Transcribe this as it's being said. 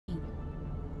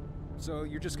So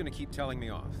you're just gonna keep telling me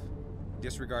off.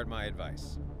 Disregard my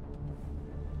advice.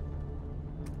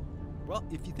 Well,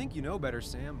 if you think you know better,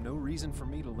 Sam, no reason for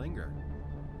me to linger.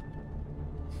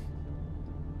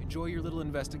 Enjoy your little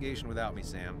investigation without me,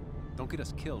 Sam. Don't get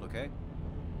us killed, okay?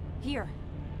 Here.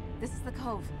 This is the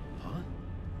cove. Huh?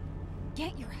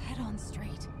 Get your head on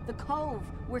straight. The cove.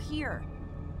 We're here.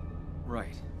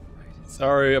 Right.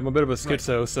 Sorry, I'm a bit of a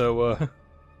schizo, so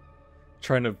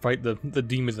trying to fight the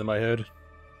demons in my head.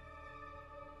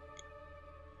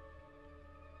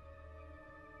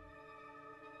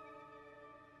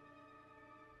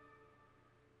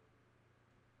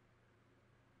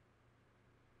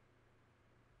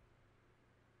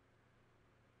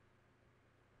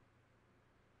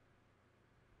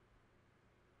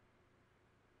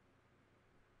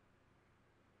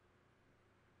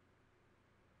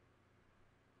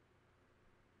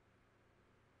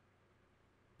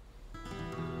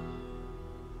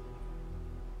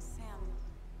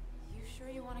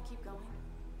 You want to keep going?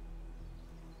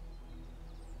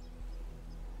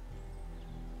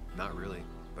 Not really,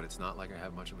 but it's not like I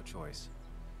have much of a choice.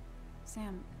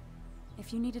 Sam,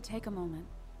 if you need to take a moment.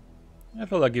 I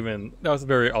feel like even that was a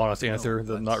very honest answer.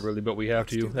 That not really, but we have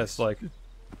to. That's like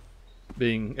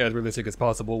being as realistic as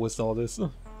possible with all this.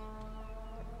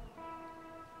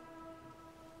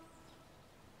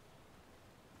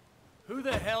 Who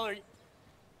the hell are you?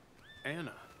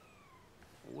 Anna,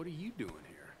 what are you doing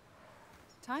here?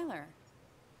 Tyler,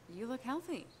 you look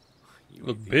healthy. You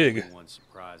look ain't big. The only one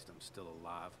surprised I'm still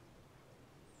alive.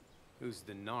 Who's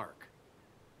the narc?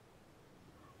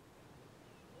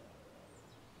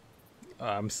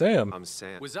 I'm Sam. I'm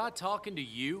Sam. Was I talking to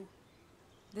you?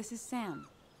 This is Sam.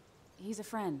 He's a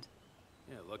friend.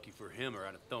 Yeah, lucky for him or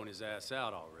I'd have thrown his ass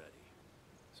out already.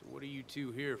 So what are you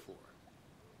two here for?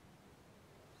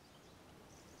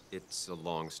 It's a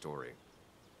long story.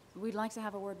 We'd like to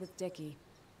have a word with Dickie.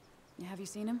 Have you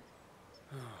seen him?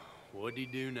 What'd he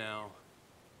do now?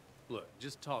 Look,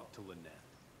 just talk to Lynette.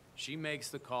 She makes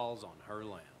the calls on her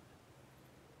land.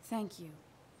 Thank you.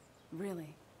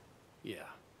 Really. Yeah,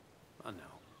 I know.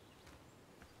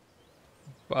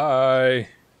 Bye.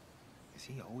 Is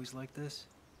he always like this?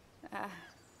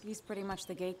 He's pretty much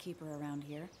the gatekeeper around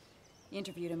here.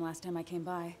 Interviewed him last time I came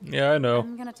by. Yeah, I know.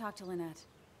 I'm gonna talk to Lynette.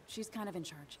 She's kind of in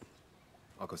charge.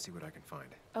 I'll go see what I can find.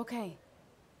 Okay,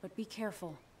 but be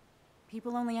careful.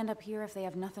 People only end up here if they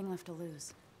have nothing left to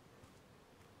lose.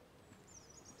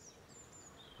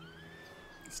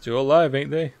 Still alive,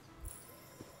 ain't they?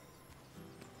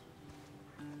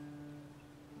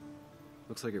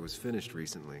 Looks like it was finished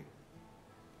recently.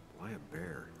 Why a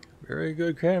bear? Very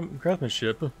good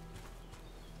craftsmanship.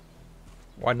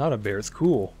 Why not a bear? It's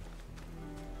cool.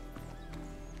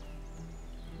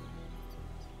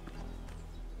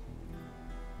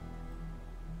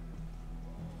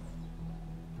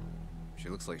 She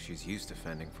looks like she's used to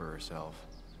fending for herself.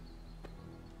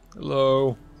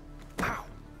 Hello. Ow!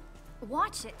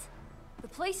 Watch it. The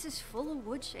place is full of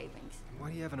wood shavings.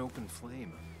 Why do you have an open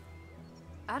flame?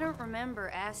 I don't remember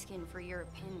asking for your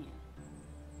opinion.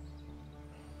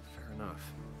 Fair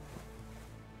enough.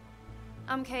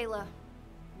 I'm Kayla.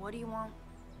 What do you want?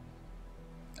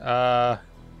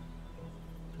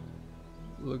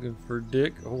 Looking for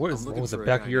Dick. What was the for a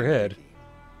back guy of your named head? Dickie.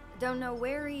 Don't know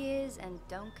where he is and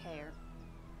don't care.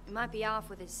 He might be off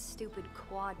with his stupid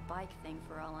quad bike thing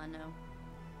for all I know.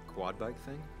 Quad bike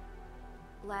thing?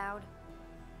 Loud,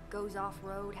 goes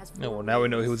off-road, has No, four well, now we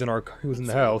know he wheels, was in the makes you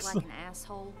look house. like an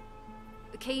asshole.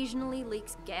 Occasionally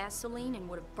leaks gasoline and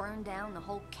would have burned down the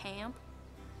whole camp.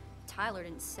 Tyler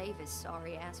didn't save his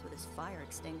sorry ass with his fire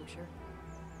extinguisher.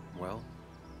 Well,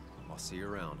 I'll see you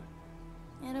around.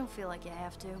 I don't feel like you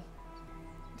have to.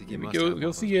 Dickie must Go have one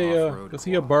of see those a off-road go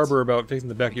see a quads. barber about fixing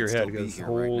the back of He your could head. still be Because here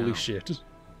right holy now. shit.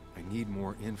 I need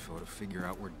more info to figure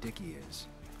out where Dickie is.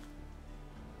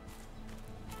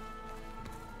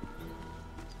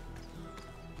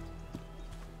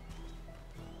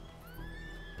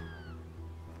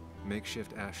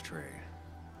 Makeshift ashtray.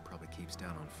 Probably keeps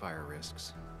down on fire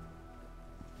risks.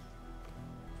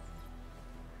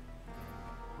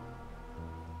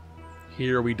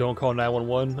 Here we don't call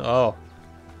 911. Oh,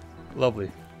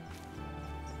 lovely.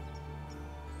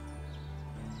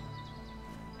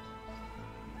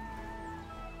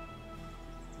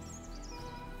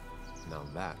 Now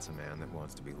that's a man that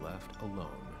wants to be left alone.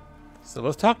 So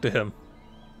let's talk to him.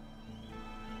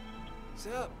 What's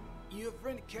up? You a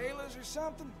friend of Kayla's or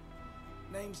something?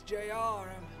 Name's JR.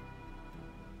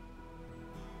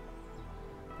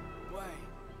 Wait.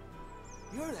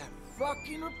 You're that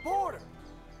fucking reporter.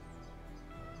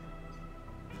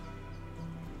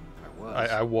 I was.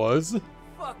 I was.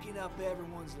 Fucking up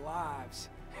everyone's lives.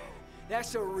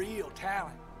 That's a real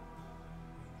talent.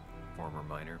 Former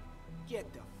miner.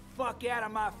 Get the fuck out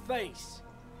of my face.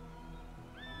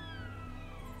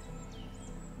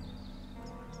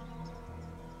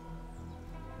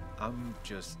 I'm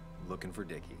just looking for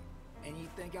Dickie. And you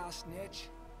think I'll snitch?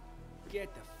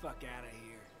 Get the fuck out of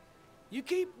here. You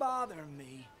keep bothering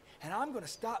me, and I'm gonna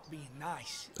stop being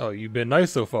nice. Oh, you've been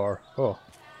nice so far. Oh.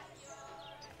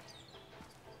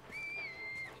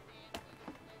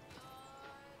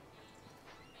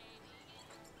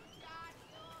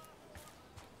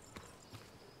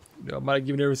 I might have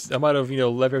given I might have,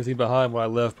 left everything behind when I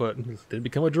left, but didn't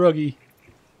become a druggie.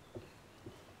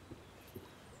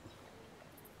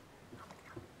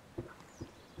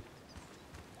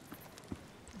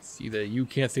 See that you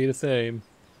can't say the same.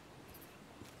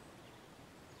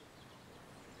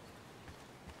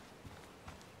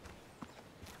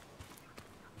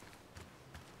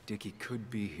 Dickie could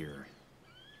be here,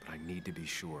 but I need to be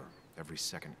sure. Every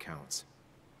second counts.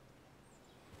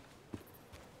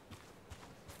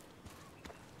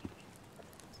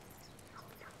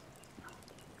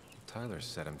 Tyler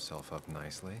set himself up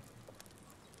nicely.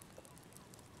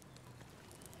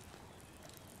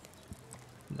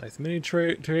 Nice mini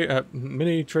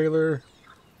trailer.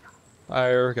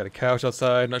 Fire. Got a couch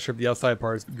outside. Not sure if the outside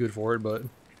part is good for it, but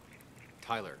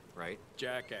Tyler, right?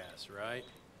 Jackass, right?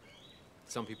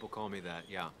 Some people call me that,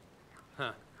 yeah.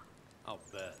 Huh. I'll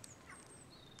bet.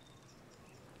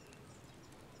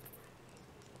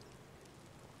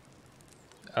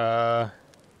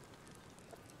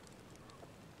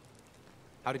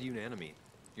 How did you and Anna meet?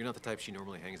 You're not the type she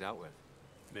normally hangs out with.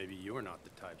 Maybe you're not the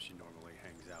type she normally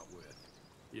hangs out with.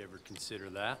 You ever consider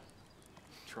that?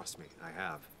 Trust me, I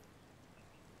have.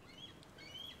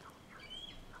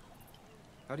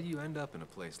 How do you end up in a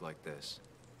place like this?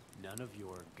 None of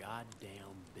your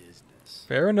goddamn business.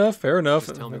 fair enough. Fair enough.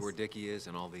 Just tell me where Dickie is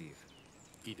and I'll leave.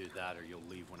 Either that or you'll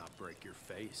leave when I break your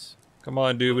face. Come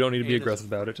on, dude. We don't need to be Anna's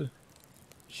aggressive a about it. friend.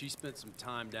 She spent some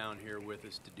time down here with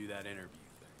us to do that interview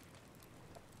thing.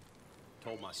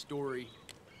 Told my story,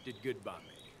 did good by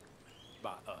me,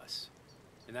 by us.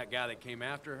 And that guy that came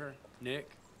after her, Nick,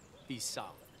 he's solid.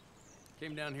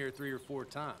 Came down here 3 or 4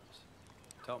 times.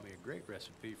 Taught me a great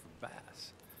recipe for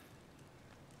bass.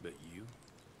 But you're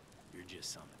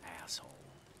just some asshole.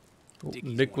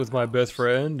 Dickie's Nick one was of my best ours.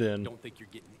 friend, and Don't think you're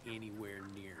getting anywhere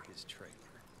near his trailer.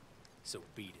 So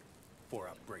beat it before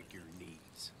I break your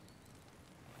knees.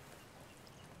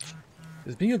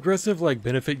 does being aggressive like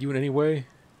benefit you in any way?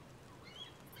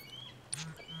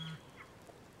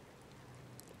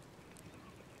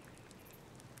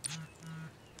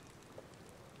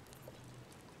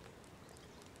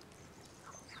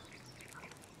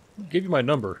 Give you my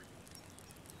number.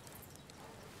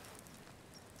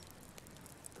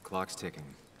 The clock's ticking.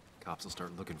 Cops will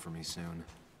start looking for me soon.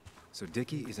 So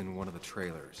Dickie is in one of the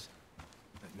trailers.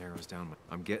 That narrows down my...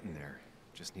 I'm getting there.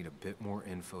 Just need a bit more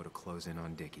info to close in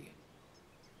on Dickie.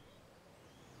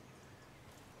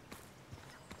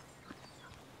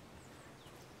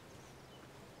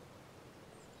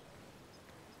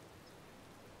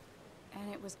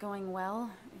 And it was going well.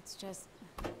 It's just,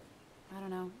 I don't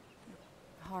know,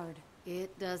 hard.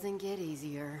 It doesn't get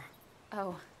easier.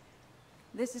 Oh,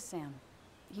 this is Sam.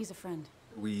 He's a friend.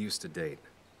 We used to date.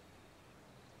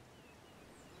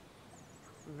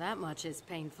 That much is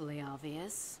painfully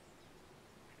obvious.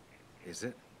 Is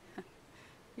it?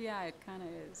 Yeah, it kind of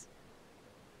is.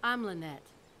 I'm Lynette.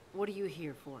 What are you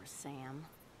here for, Sam?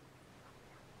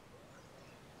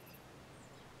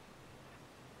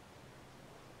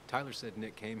 Tyler said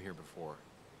Nick came here before.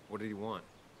 What did he want?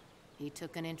 He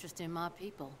took an interest in my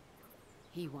people.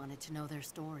 He wanted to know their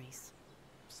stories.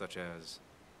 Such as...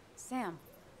 Sam.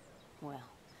 Well,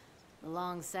 the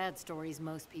long, sad stories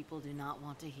most people do not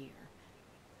want to hear.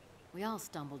 We all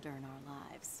stumble during our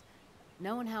lives.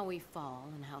 Knowing how we fall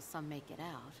and how some make it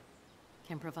out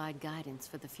can provide guidance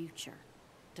for the future,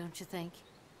 don't you think?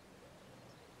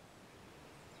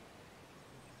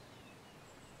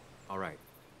 All right.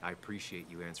 I appreciate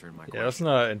you answering my Yeah, let's question.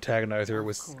 not antagonize her Of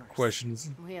with course. questions.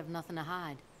 We have nothing to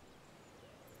hide.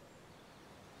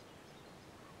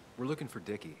 We're looking for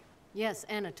Dickie. Yes,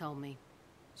 Anna told me.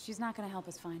 She's not gonna help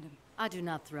us find him. I do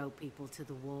not throw people to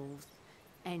the wolves.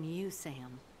 And you,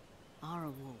 Sam, are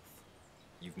a wolf.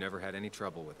 You've never had any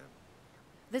trouble with him.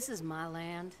 This is my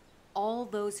land. All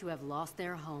those who have lost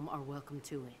their home are welcome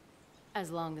to it,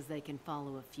 as long as they can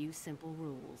follow a few simple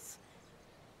rules.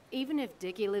 Even if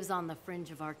Dickie lives on the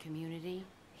fringe of our community,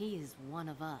 he is one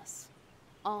of us.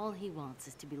 All he wants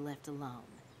is to be left alone.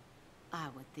 I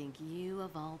would think you,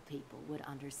 of all people, would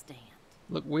understand.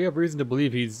 Look, we have reason to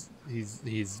believe he's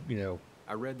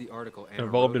I read the article and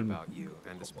Involved wrote in about you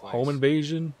and this place. home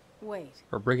invasion Wait.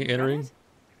 or breaking read entering. it?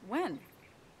 When?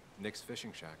 Nick's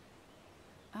fishing shack.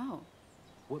 Oh.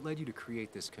 What led you to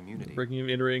create this community? Breaking and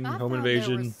entering, I home thought there were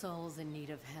invasion, souls in need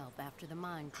of help after the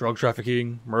mine drug closed.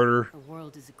 trafficking, murder. The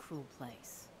world is a cruel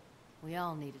place. We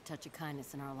all need a touch of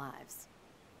kindness in our lives.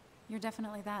 You're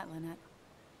definitely that, Lynette.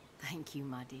 Thank you,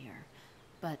 my dear.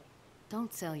 But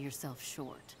don't sell yourself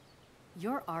short.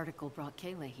 Your article brought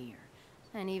Kayla here,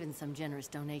 and even some generous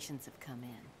donations have come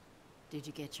in. Did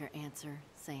you get your answer,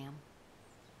 Sam?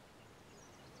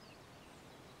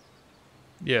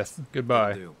 Yes, Will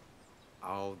goodbye. do.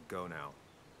 I'll go now.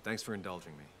 Thanks for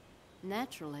indulging me.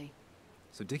 Naturally.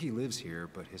 So Dickie lives here,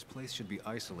 but his place should be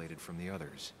isolated from the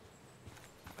others.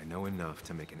 I know enough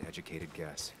to make an educated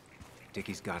guess.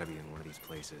 Dickie's gotta be in one of these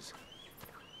places.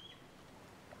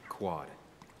 Quad.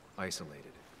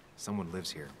 Isolated. Someone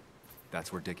lives here.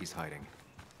 That's where Dickie's hiding.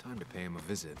 Time to pay him a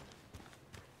visit.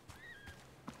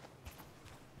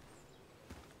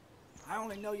 I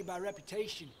only know you by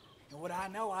reputation, and what I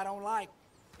know I don't like.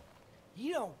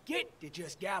 You don't get to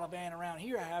just gallivant around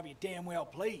here however you damn well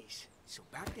please. So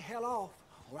back the hell off,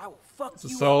 or I will fuck It's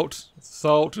you up. assault. It's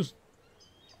assault.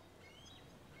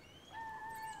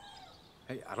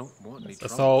 Hey, I don't want any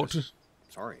trouble. Assault. Just-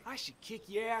 Sorry. I should kick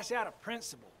your ass out of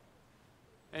principle.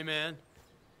 Hey, man,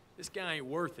 this guy ain't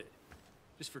worth it.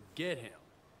 Just forget him.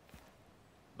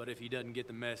 But if he doesn't get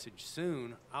the message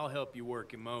soon, I'll help you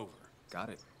work him over. Got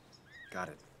it. Got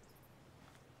it.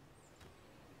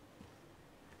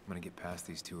 I'm gonna get past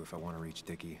these two if I want to reach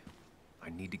Dickie. I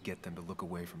need to get them to look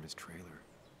away from his trailer.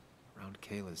 Around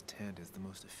Kayla's tent is the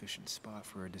most efficient spot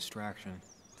for a distraction.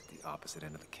 At the opposite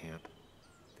end of the camp.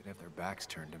 They'd have their backs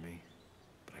turned to me.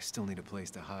 But I still need a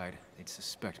place to hide. They'd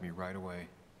suspect me right away.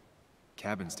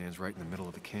 Cabin stands right in the middle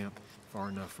of the camp, far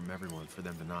enough from everyone for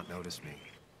them to not notice me.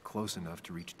 Close enough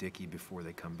to reach Dickie before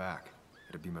they come back.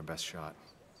 It'd be my best shot.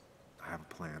 I have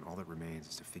a plan. All that remains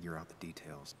is to figure out the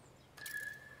details.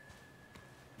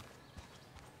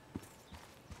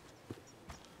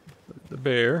 The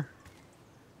bear.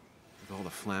 With all the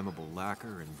flammable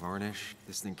lacquer and varnish,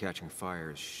 this thing catching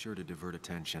fire is sure to divert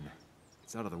attention.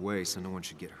 It's out of the way, so no one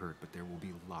should get hurt, but there will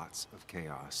be lots of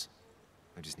chaos.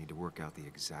 I just need to work out the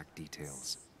exact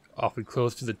details. Awfully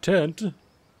close to the tent.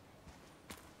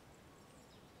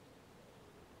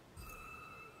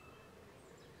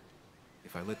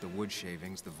 If I lit the wood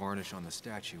shavings, the varnish on the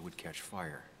statue would catch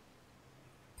fire.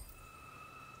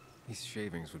 These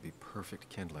shavings would be perfect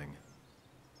kindling.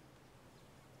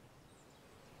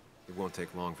 It won't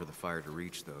take long for the fire to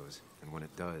reach those, and when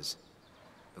it does,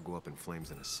 they'll go up in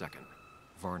flames in a second.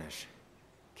 Varnish.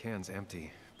 Can's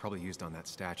empty, probably used on that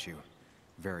statue.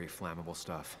 Very flammable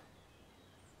stuff.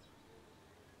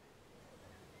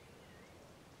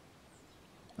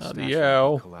 The Statue will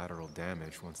owl. do collateral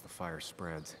damage once the fire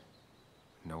spreads.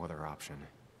 No other option.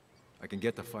 I can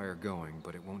get the fire going,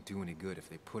 but it won't do any good if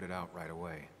they put it out right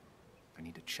away. I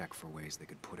need to check for ways they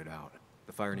could put it out.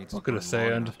 The fire needs to Bucket burn of long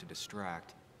sand. enough to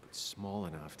distract, but small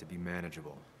enough to be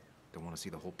manageable. Don't want to see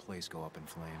the whole place go up in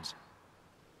flames.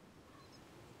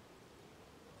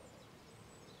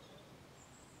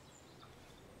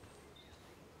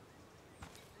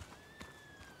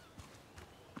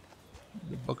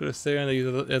 The bucket of sand they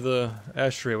use as a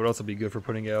ashtray would also be good for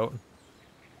putting out.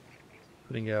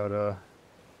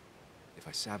 If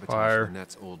I sabotage Fire.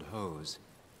 Lynette's old hose,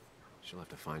 she'll have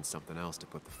to find something else to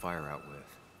put the fire out with.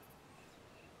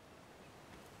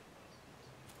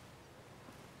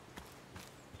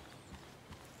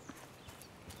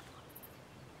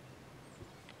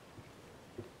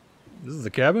 This is a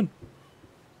cabin?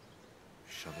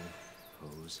 Shovel,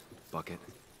 hose, bucket.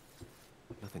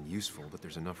 Nothing useful, but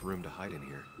there's enough room to hide in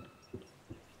here.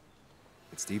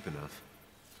 It's deep enough.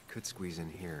 Could squeeze in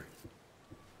here.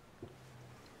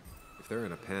 If they're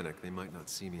in a panic, they might not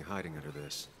see me hiding under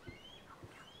this.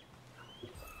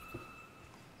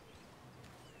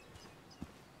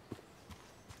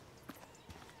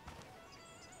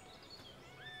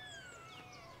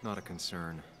 Not a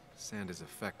concern. Sand is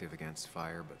effective against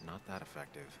fire, but not that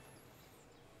effective.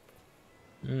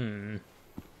 Hmm.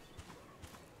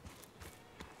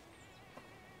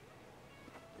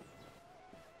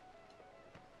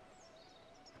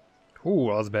 Ooh,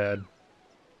 that was bad.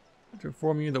 To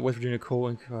inform you that West Virginia coal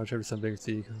and have some big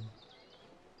sea.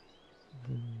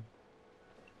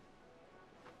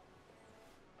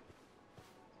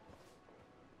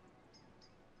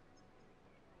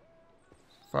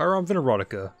 Firearms and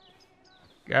erotica.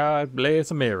 God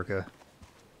bless America.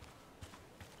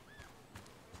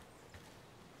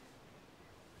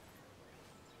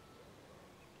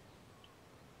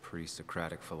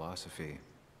 Pre-Socratic philosophy.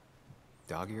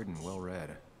 dog-eared and well-read.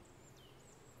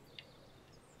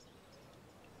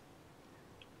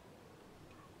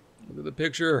 Look at the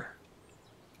picture.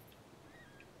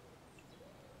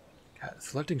 God,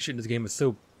 selecting shit in this game is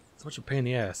so much a pain in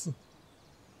the ass.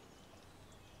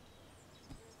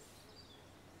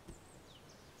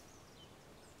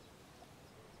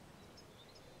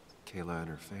 Kayla and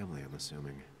her family, I'm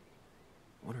assuming.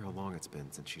 I wonder how long it's been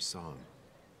since she saw him.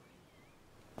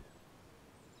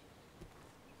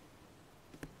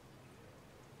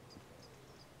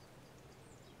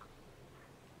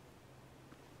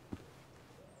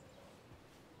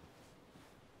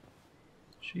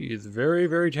 She is very,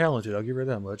 very talented, I'll give her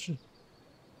that much.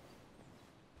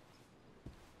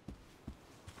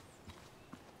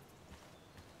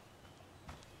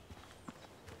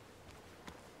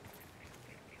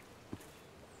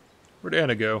 Where'd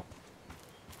Anna go?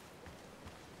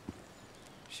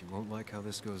 She won't like how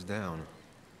this goes down,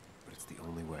 but it's the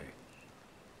only way.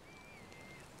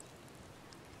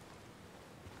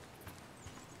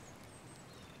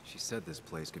 She said this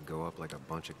place could go up like a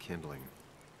bunch of kindling.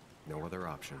 No other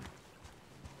option.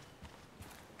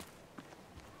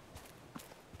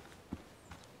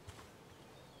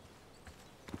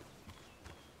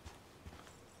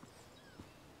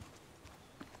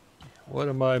 What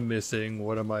am I missing?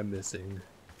 What am I missing?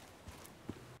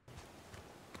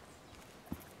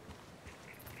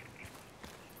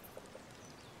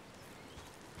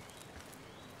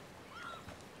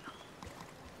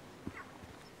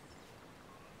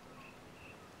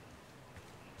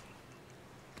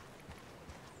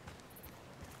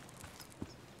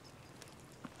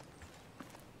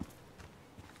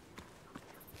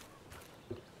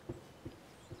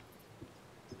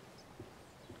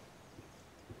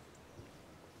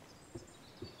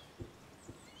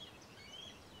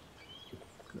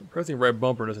 Pressing right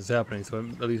bumper and this is happening, so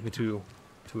that leads me to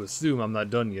assume I'm not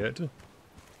done yet.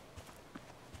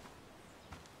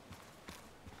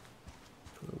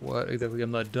 What exactly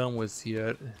I'm not done with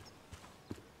yet?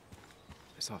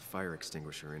 I saw a fire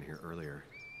extinguisher in here earlier.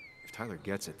 If Tyler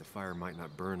gets it, the fire might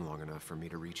not burn long enough for me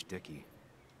to reach Dickie.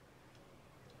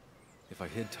 If I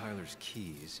hid Tyler's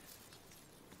keys,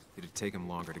 it'd take him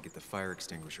longer to get the fire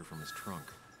extinguisher from his trunk.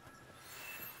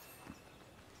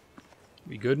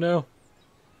 We good now?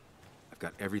 I've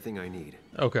got everything I need.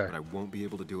 Okay. But I won't be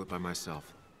able to do it by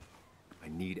myself. I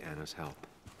need Anna's help.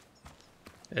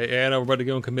 Hey Anna, we're about to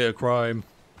go and commit a crime.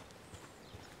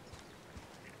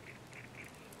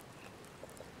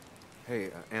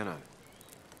 Hey, Anna.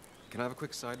 Can I have a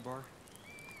quick sidebar?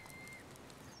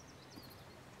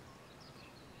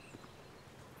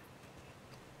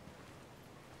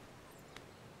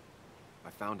 I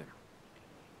found him.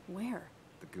 Where?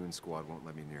 The goon squad won't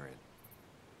let me near it.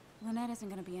 Lynette isn't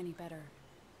gonna be any better.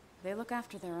 They look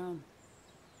after their own.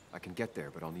 I can get there,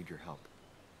 but I'll need your help.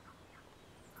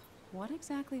 What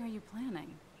exactly are you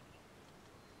planning?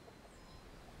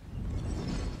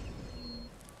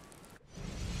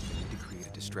 I need to create a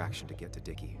distraction to get to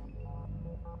Dickie.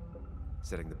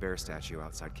 Setting the bear statue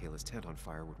outside Kayla's tent on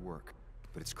fire would work,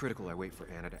 but it's critical I wait for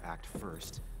Anna to act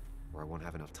first, or I won't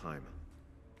have enough time.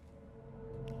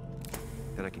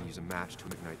 Then I can use a match to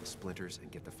ignite the splinters and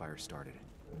get the fire started.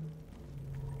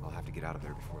 I'll have to get out of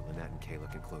there before Lynette and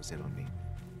Kayla can close in on me.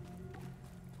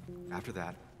 After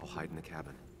that, I'll hide in the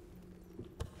cabin.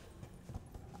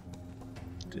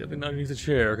 Definitely not use a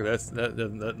chair, because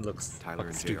that looks Tyler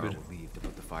and stupid. JR will leave to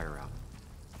put the fire out.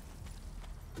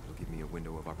 It'll give me a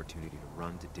window of opportunity to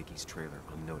run to Dickie's trailer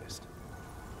unnoticed.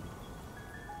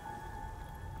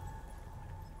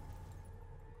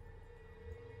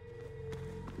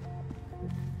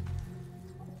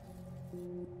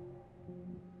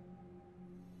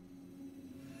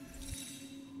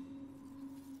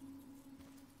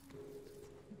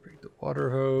 Break the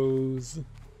water hose.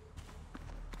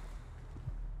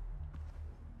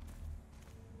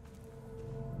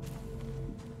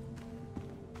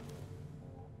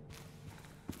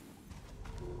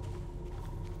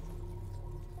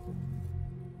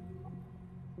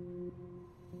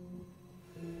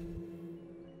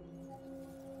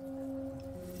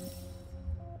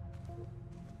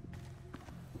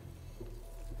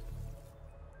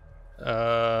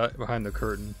 Behind the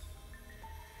curtain.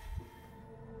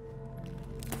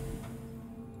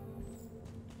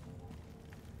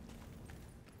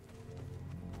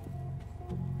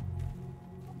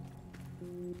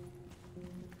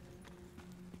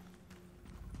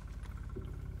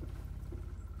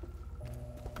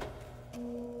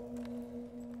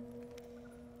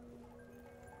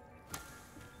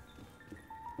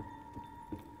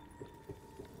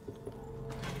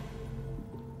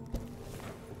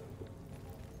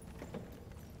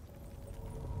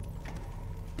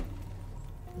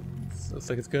 Looks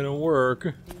like it's gonna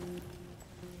work.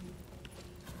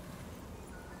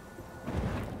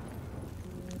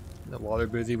 Now, while they're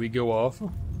busy, we go off.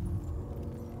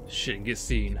 Shit, and get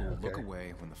seen. Okay. Look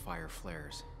away when the fire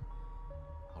flares.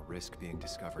 I'll risk being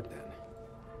discovered then.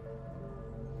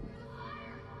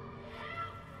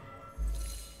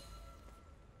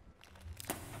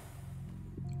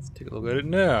 Let's take a look at it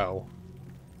now.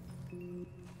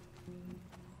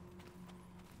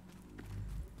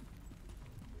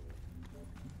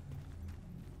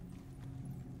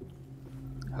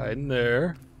 Hiding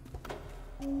there.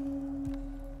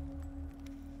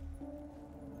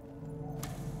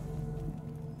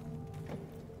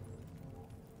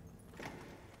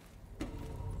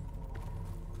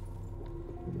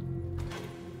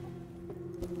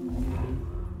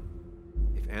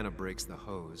 If Anna breaks the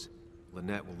hose,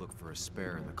 Lynette will look for a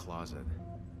spare in the closet.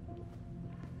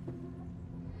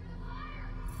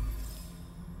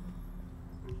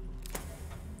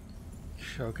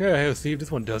 Okay, let's see if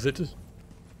this one does it.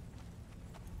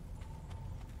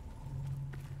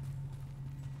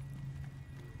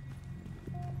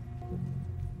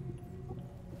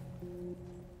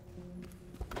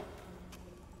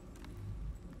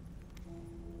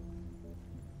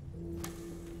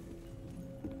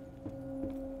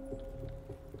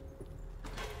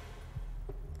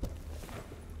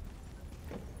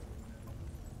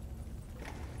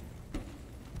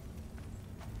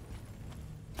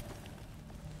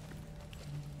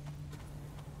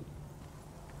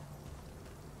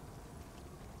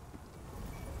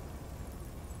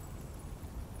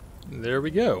 There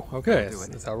we go. Okay,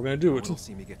 that's how we're gonna do it. Will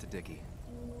see me get to Dickie.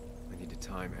 I need to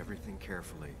time everything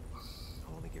carefully.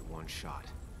 I'll only get one shot.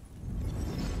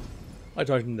 I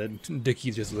told him that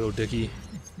Dickie's just a little Dickie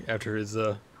after his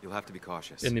You'll have to be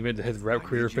cautious. in the event that his rap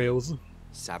career fails.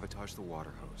 Sabotage the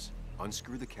water hose.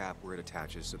 Unscrew the cap where it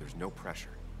attaches so there's no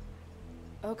pressure.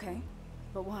 Okay,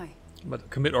 but why? I'm about to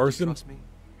commit arson. Trust me?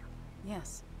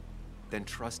 Yes. Then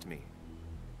trust me.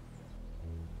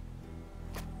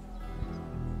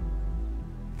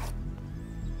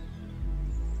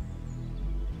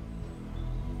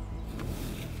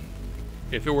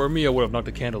 If it were me, I would have knocked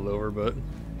the candle over, but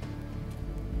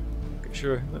okay,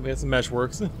 sure. Let me have some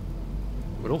matchworks.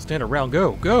 But don't stand around.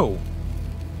 Go, go.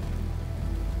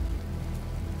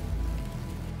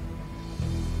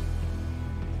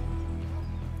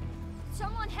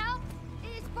 Someone help!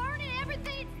 It's burning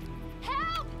everything!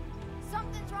 Help!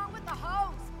 Something's wrong with the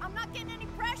hose. I'm not getting any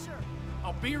pressure.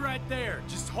 I'll be right there.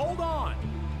 Just hold on.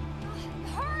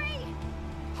 Hurry!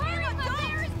 Hurry! My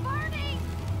bear is burning!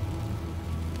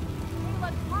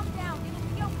 Caleb, calm down.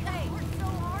 It'll be okay. I worked so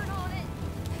hard on it.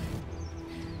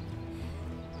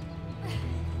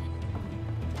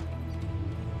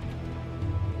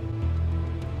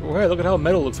 Oh, hey, look at how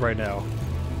metal looks right now.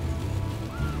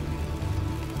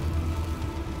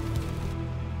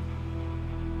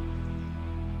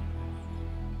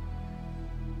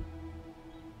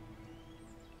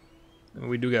 And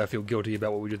we do gotta feel guilty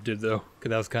about what we just did, though,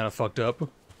 because that was kind of fucked up.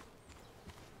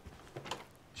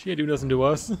 She ain't do nothing to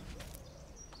us.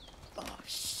 Oh,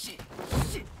 shit.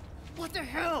 Shit. What the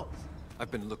hell? I've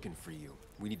been looking for you.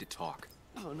 We need to talk.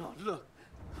 Oh, no, look.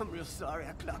 I'm real sorry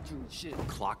I clocked you and shit.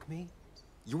 Clock me?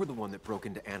 You were the one that broke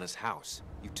into Anna's house.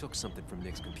 You took something from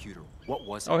Nick's computer. What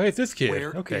was it? Oh, hey, it's this kid.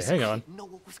 Where Okay, is hang it? on. I didn't know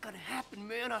what was gonna happen,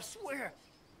 man. I swear.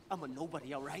 I'm a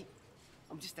nobody, all right?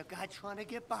 I'm just a guy trying to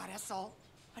get by, that's all.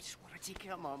 I just want to take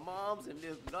care of my moms and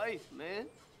live life, man.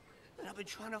 And I've been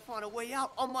trying to find a way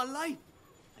out all my life.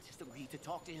 I just agreed to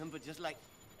talk to him for just like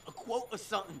a quote or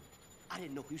something. I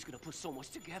didn't know he was gonna put so much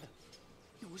together.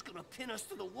 He was gonna pin us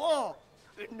to the wall.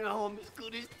 And now I'm as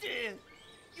good as dead.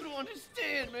 You don't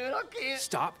understand, man. I can't.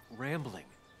 Stop rambling.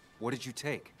 What did you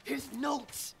take? His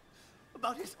notes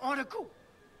about his article,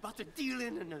 about the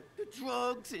dealing and the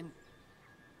drugs and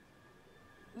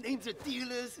names of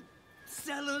dealers,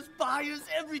 sellers, buyers,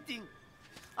 everything.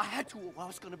 I had to or I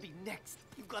was gonna be next.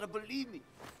 You've gotta believe me.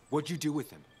 What'd you do with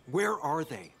them? Where are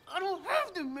they? I don't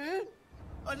have them, man.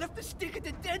 I left the stick at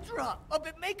the dead drop up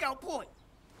at Makeout Point.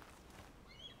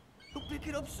 He'll pick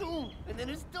it up soon, and then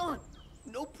it's done.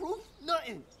 No proof,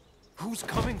 nothing. Who's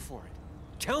coming for it?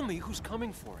 Tell me who's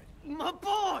coming for it. My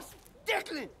boss,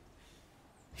 Declan.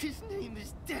 His name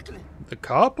is Declan. The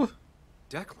cop?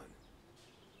 Declan?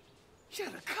 Yeah,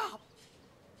 the cop.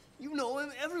 You know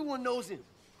him, everyone knows him.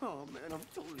 Oh, man, I'm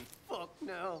totally fucked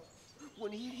now.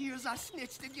 When he hears I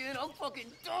snitched again, I'm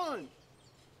fucking done.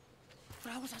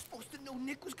 But how was I supposed to know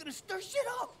Nick was gonna stir shit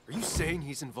up? Are you saying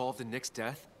he's involved in Nick's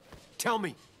death? Tell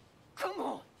me. Come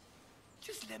on.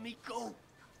 Just let me go.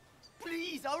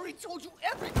 Please, I already told you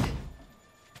everything.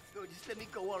 No, just let me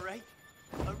go, all right?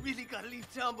 I really gotta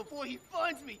leave town before he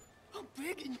finds me. I'm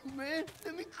begging you, man.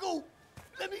 Let me go.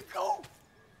 Let me go.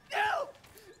 Help!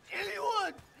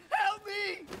 Anyone! Help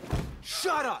me!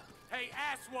 Shut up! Hey,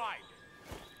 asswipe!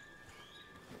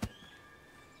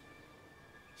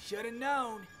 Should've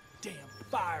known. Damn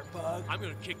firebug. I'm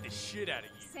gonna kick the shit out of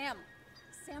you.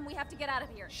 Sam, we have to get out of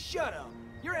here. Shut up.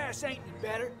 Your ass ain't any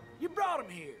better. You brought him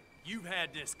here. You've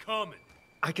had this coming.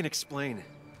 I can explain.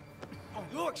 Oh,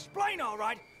 you'll explain all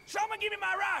right. Someone give me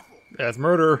my rifle. That's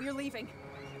murder. We're leaving.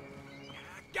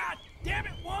 God damn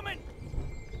it, woman!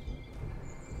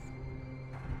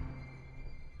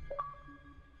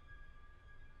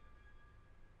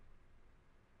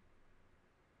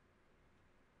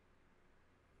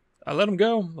 I let him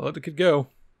go. I let the kid go.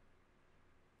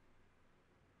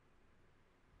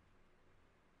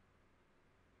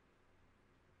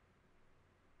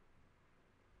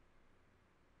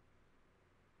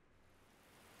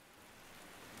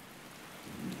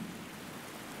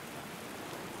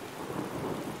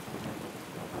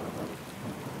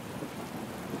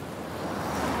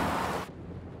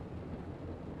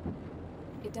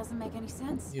 It doesn't make any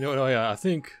sense. You know, no, yeah, I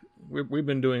think we've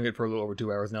been doing it for a little over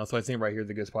 2 hours now, so I think right here is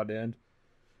a good spot to end.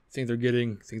 Things are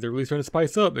really starting to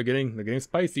spice up. They're getting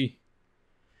spicy.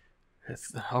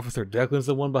 It's Officer Declan's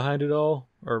the one behind it all,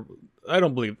 or I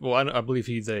don't believe. Well, I believe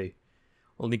he's a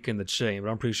link in the chain, but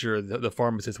I'm pretty sure the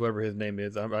pharmacist, whatever his name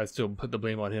is, I still put the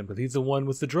blame on him because he's the one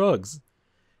with the drugs.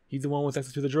 He's the one with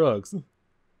access to the drugs.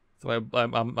 So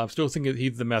I'm still thinking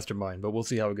he's the mastermind, but we'll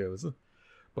see how it goes.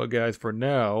 But guys, for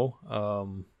now,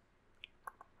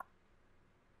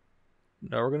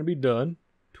 now we're gonna be done.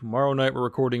 Tomorrow night we're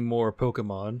recording more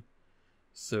Pokemon,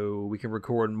 so we can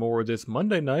record more this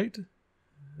Monday night.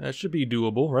 That should be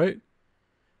doable, right?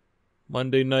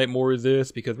 Monday night more of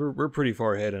this because we're pretty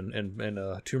far ahead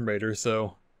in Tomb Raider,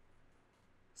 so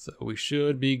we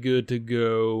should be good to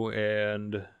go.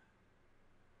 And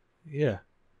yeah.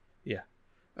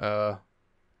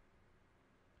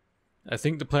 I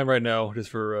think the plan right now, just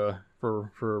for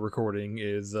recording,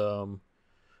 is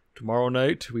tomorrow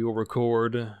night we will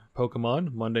record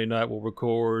Pokemon. Monday night we'll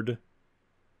record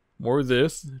more of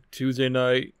this. Tuesday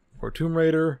night for Tomb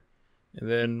Raider, and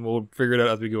then we'll figure it out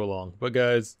as we go along. But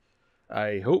guys,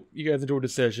 I hope you guys enjoyed the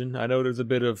session. I know there's a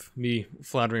bit of me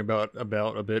floundering about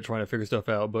a bit, trying to figure stuff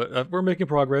out, but we're making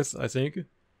progress, I think.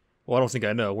 Well, I don't think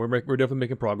I know. We're definitely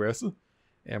making progress.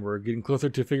 And we're getting closer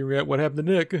to figuring out what happened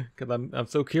to Nick, because I'm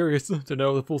so curious to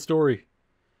know the full story.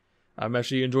 I'm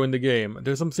actually enjoying the game.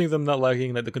 There's some things I'm not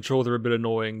liking, like the controls are a bit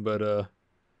annoying, but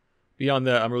beyond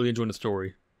that, I'm really enjoying the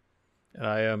story. And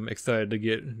I am excited to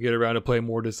get around to play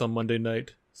more of this on Monday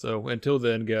night. So until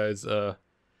then, guys,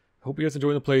 hope you guys are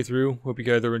enjoying the playthrough. Hope you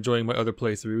guys are enjoying my other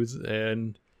playthroughs.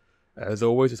 And as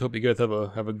always, just hope you guys have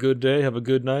a good day, have a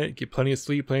good night, get plenty of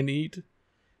sleep, plenty to eat.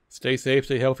 Stay safe,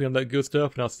 stay healthy, on that good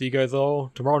stuff, and I'll see you guys all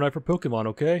tomorrow night for Pokemon,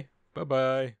 okay?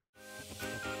 Bye-bye.